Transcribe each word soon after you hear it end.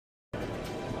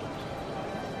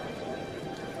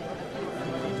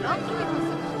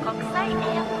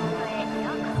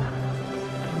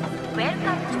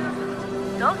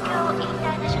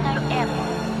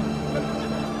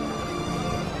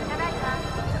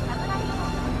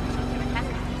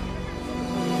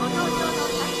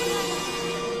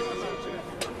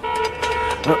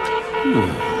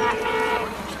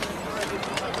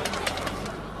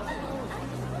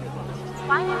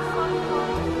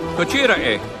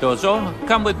Cochirate, Dozo.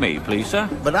 Come with me, please, sir.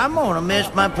 But I'm gonna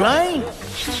miss my plane.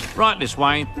 Right this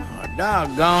way. Oh,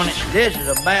 doggone it. This is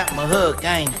about my hook,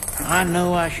 ain't it? I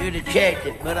know I should have checked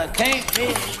it, but I can't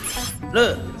miss it.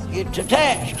 Look, it's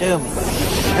attached to me.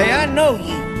 Hey, I know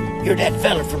you. You're that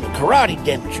fella from the karate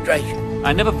demonstration.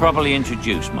 I never properly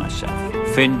introduced myself.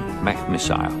 Finn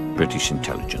McMissile, British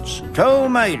intelligence. Toll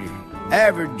Mater,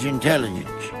 average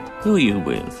intelligence. Who are you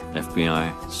with?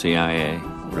 FBI? CIA?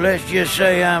 Let's just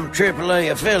say I'm AAA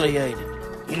affiliated.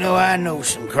 You know, I know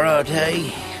some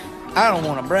karate. I don't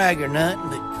want to brag or nothing,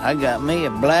 but I got me a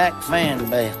black fan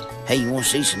belt. Hey, you want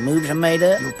to see some moves I made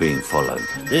up? You're being followed.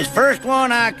 This first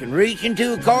one, I can reach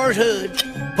into a car's hood,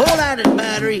 pull out his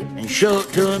battery, and show it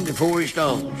to him before he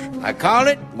stalls. I call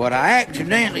it what I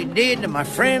accidentally did to my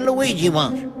friend Luigi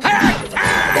once.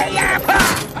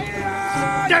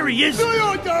 There he is!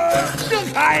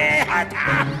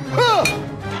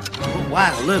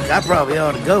 Wow, look, I probably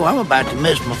ought to go. I'm about to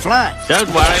miss my flight. Don't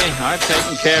worry, I've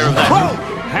taken care of that. Whoa!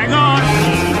 Hang on!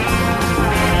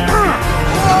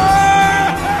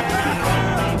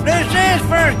 This is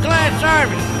first-class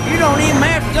service. You don't even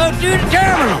have to go through the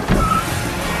terminal.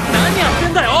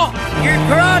 Your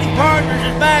karate partners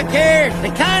is back here.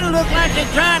 They kind of look like they're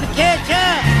trying to catch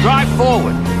up. Drive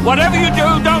forward. Whatever you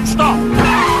do, don't stop.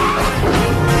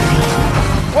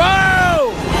 Whoa!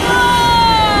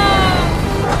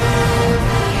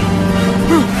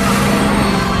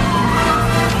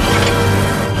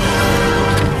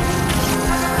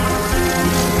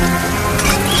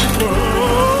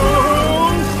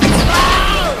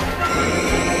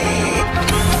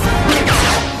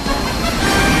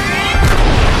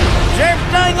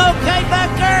 Okay back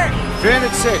there? Finn,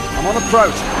 it's it. I'm on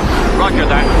approach. Roger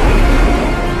that.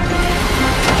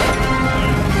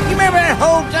 You remember that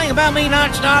whole thing about me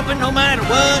not stopping no matter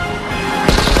what?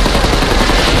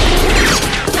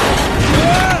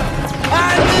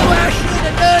 I knew I should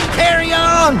have done carry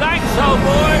on. Thanks, old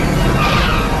boy.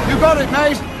 You got it,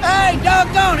 mate. Hey,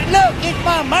 doggone it. Look, it's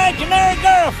my imaginary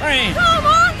girlfriend. Come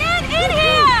on, get in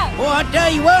here! Well, I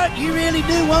tell you what, you really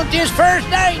do want this first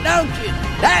date, don't you?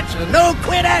 That's a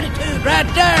no-quit attitude right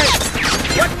there.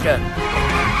 What the?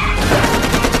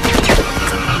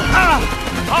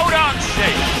 Hold on,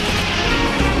 Shake.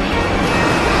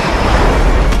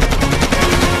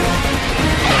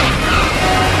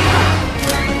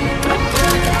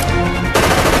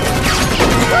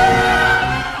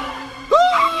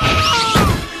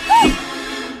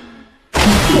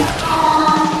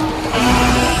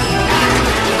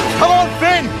 Come on,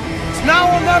 Finn. It's now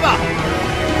or never.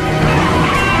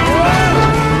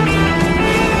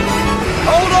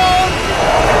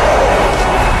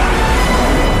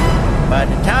 By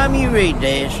the time you read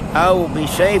this, I will be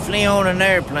safely on an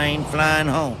airplane flying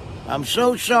home. I'm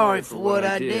so sorry for what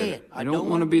I did. I don't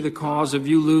want to be the cause of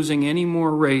you losing any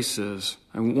more races.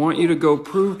 I want you to go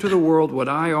prove to the world what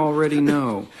I already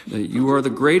know, that you are the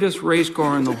greatest race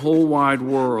car in the whole wide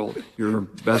world. Your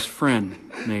best friend,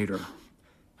 Nader.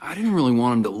 I didn't really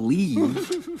want him to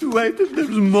leave. Wait, there's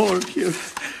more here.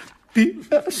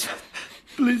 P.S.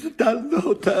 Please tell the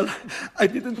hotel I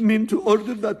didn't mean to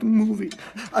order that movie.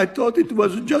 I thought it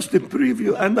was just a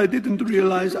preview, and I didn't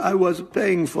realize I was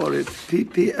paying for it.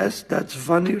 P.P.S. That's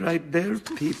funny right there.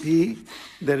 P.P.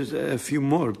 There's a few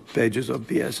more pages of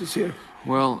P.S.'s here.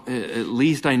 Well, at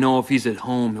least I know if he's at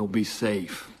home, he'll be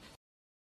safe.